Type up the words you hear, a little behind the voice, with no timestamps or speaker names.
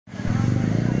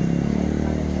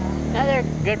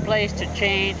Another good place to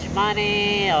change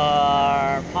money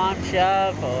or pawn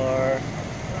shop or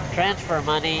transfer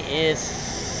money is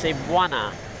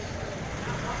Cebuana.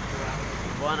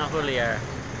 Cebuana Julier.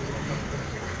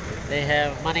 They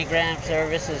have MoneyGram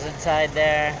services inside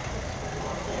there.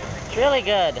 It's really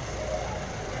good.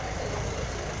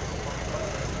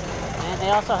 And they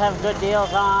also have good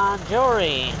deals on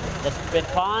jewelry that's been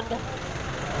pawned.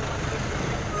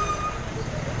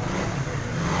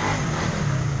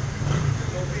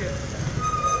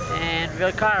 And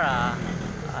Vilcara,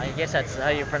 I guess that's how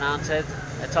you pronounce it.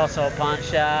 It's also a pawn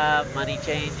shop, money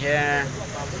changer,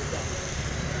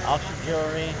 auction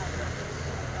jewelry.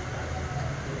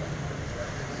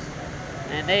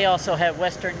 And they also have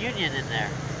Western Union in there.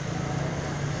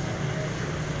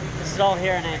 This is all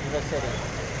here in Angeles City.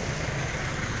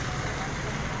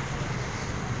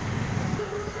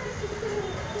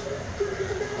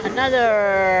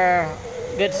 Another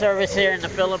good service here in the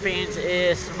Philippines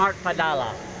is Smart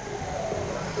Padala.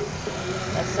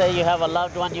 Let's say you have a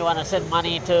loved one you want to send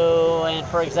money to in,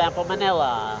 for example,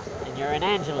 Manila, and you're in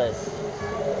Angeles.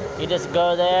 You just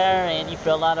go there and you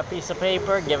fill out a piece of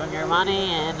paper, give them your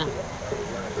money, and a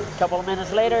couple of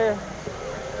minutes later,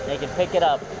 they can pick it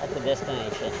up at the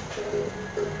destination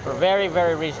for very,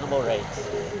 very reasonable rates.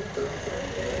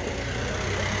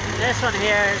 This one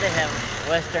here, they have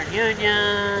Western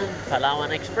Union,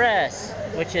 Palawan Express,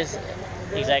 which is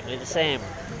exactly the same.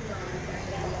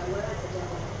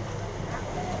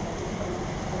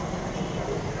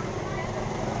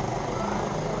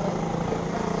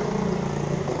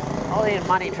 All these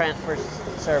money transfer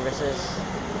services,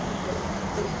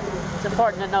 it's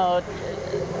important to note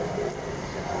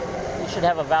you should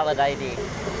have a valid ID.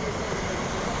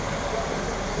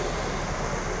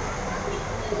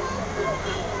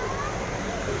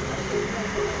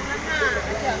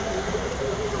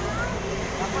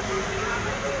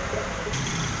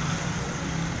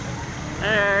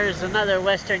 There's another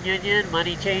Western Union,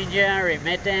 money changer,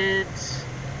 remittance.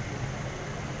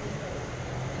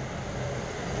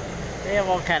 They have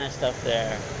all kind of stuff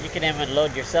there. You can even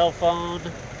load your cell phone.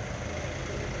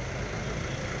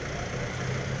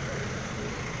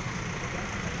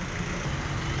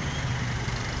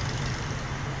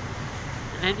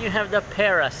 And then you have the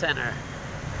Pera Center,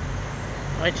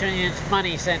 which means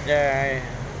money center.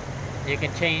 You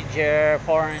can change your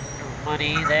foreign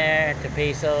money there to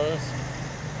pesos,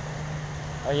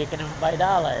 or you can even buy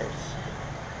dollars.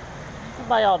 You can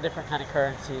buy all different kind of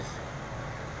currencies.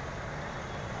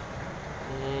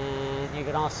 And you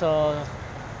can also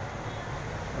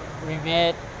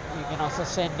remit, you can also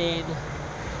send in.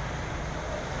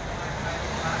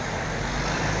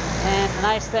 And the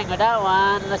nice thing with that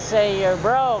one, let's say you're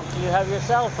broke, you have your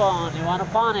cell phone, you want to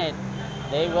pawn it,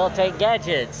 they will take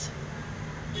gadgets.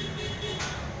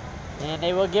 And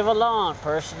they will give a loan,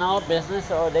 personal, business,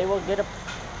 or they will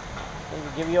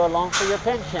give you a loan for your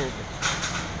pension.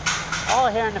 All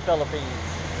here in the Philippines.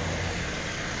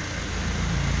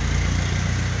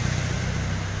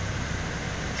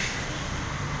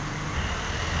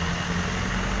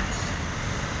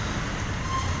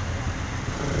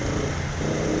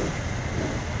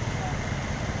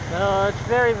 So it's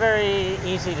very, very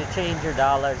easy to change your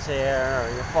dollars here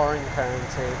or your foreign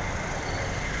currency.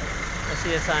 I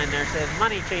see a sign there that says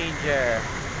money changer.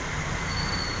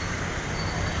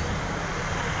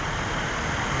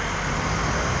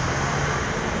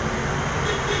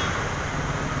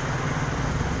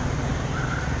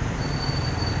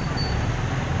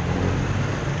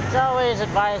 It's always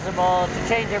advisable to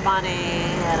change your money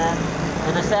at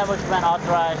an establishment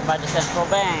authorized by the central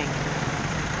bank.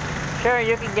 Sure,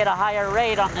 you can get a higher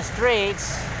rate on the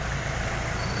streets,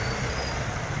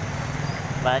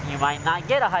 but you might not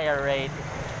get a higher rate.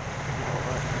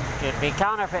 It could be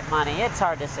counterfeit money. It's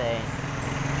hard to say.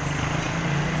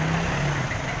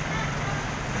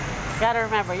 Gotta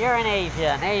remember, you're in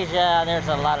Asia. In Asia, there's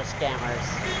a lot of scammers.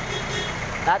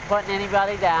 Not putting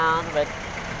anybody down, but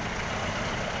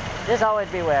just always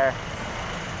beware.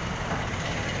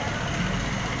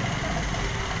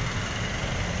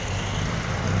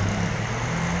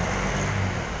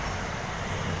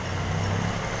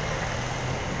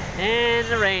 And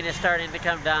the rain is starting to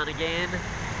come down again.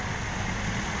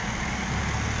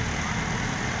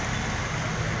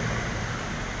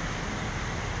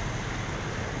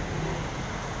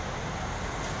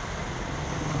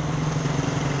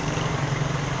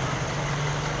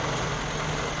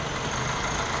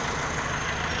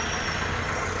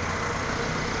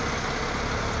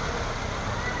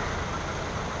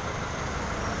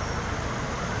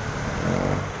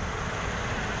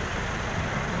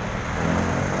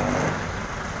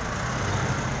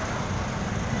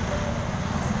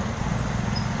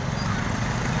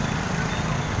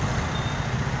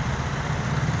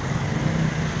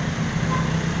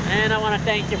 And I want to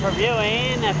thank you for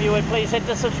viewing. If you would please hit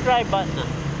the subscribe button.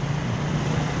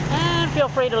 And feel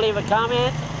free to leave a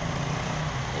comment.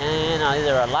 And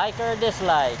either a like or a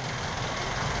dislike.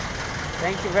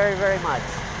 Thank you very, very much.